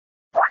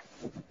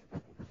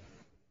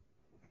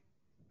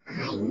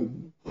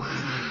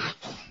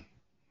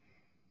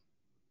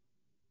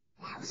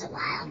was a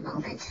wild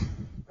moment,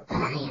 but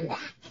I am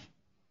back.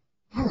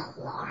 Hello,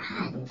 Laura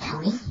and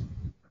Tony.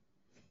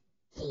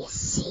 Do you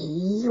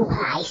see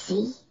what I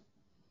see?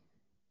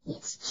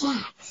 It's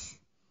Jax,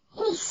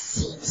 and he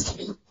seems to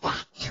be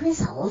back to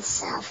his old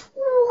self.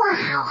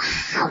 Wow,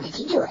 how did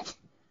he do it?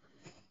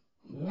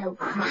 No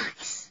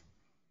Crocs.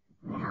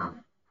 Well,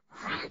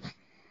 crap.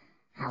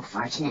 How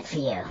fortunate for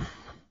you.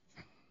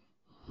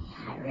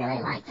 I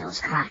really like those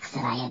Crocs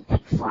that I had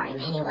picked for him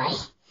anyway.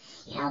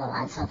 You know, the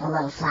ones with the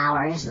little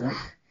flowers and the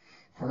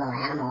little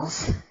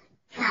animals.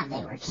 God,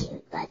 they were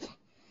cute, but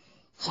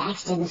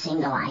Jax didn't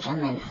seem to like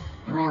them, and,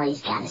 well,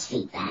 he's got his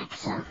feet back,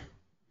 so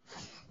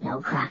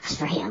no Crocs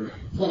for him.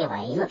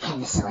 Anyway, you look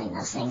kind of silly in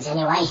those things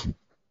anyway.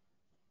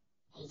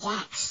 Hey,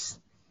 Jax,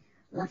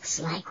 looks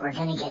like we're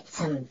gonna get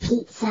some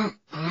pizza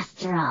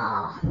after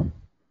all.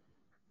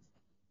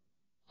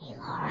 Hey,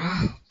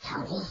 Laura,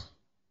 Tony,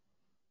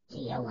 do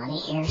you want to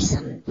hear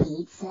some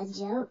pizza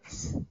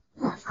jokes?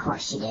 Well, of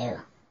course you do.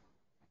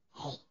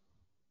 Hey,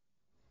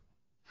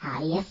 how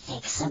do you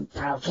fix a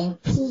broken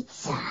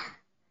pizza?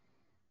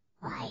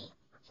 Why,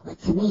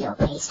 with tomato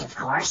paste, of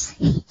course.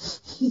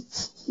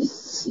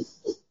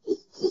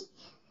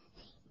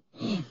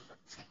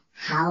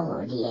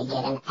 How do you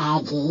get an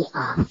Aggie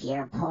off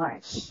your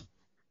porch?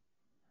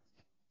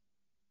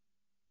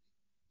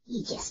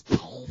 You just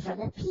pay for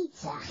the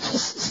pizza.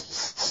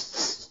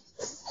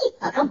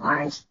 Hook 'em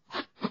orange.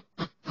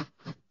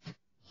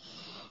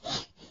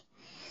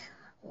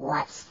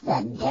 What's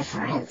the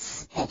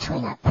difference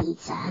between a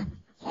pizza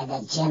and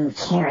a Jim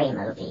Carrey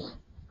movie?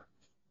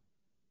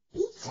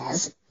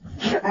 Pizzas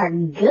are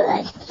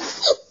good.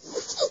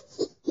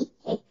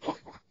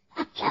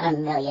 I got a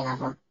million of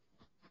them.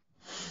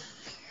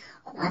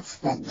 What's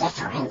the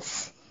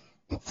difference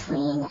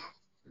between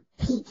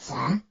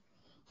pizza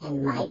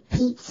and my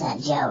pizza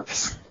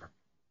jokes?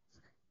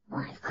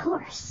 Why, of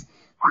course,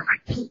 my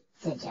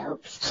pizza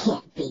jokes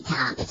can't be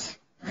topped.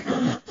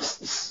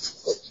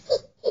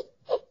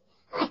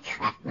 I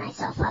crack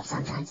myself up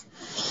sometimes.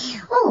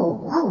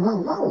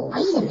 Whoa,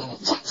 wait a minute.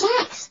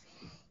 Jax!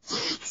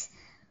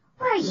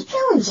 Where are you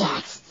going,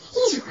 Jax?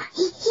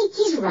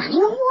 He's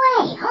running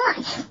away.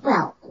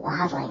 Well,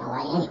 waddling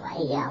away anyway.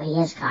 You know, he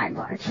is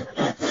cardboard.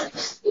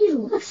 He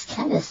looks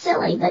kind of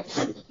silly, but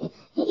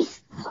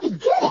he's quite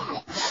good at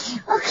it.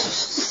 Okay.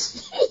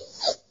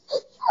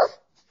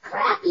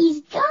 Crap,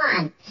 he's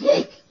gone.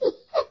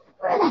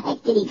 Where the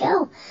heck did he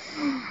go?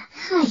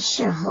 I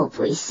sure hope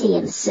we see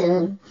him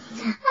soon.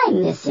 I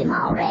miss him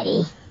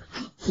already.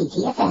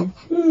 TTFN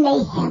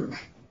Mayhem.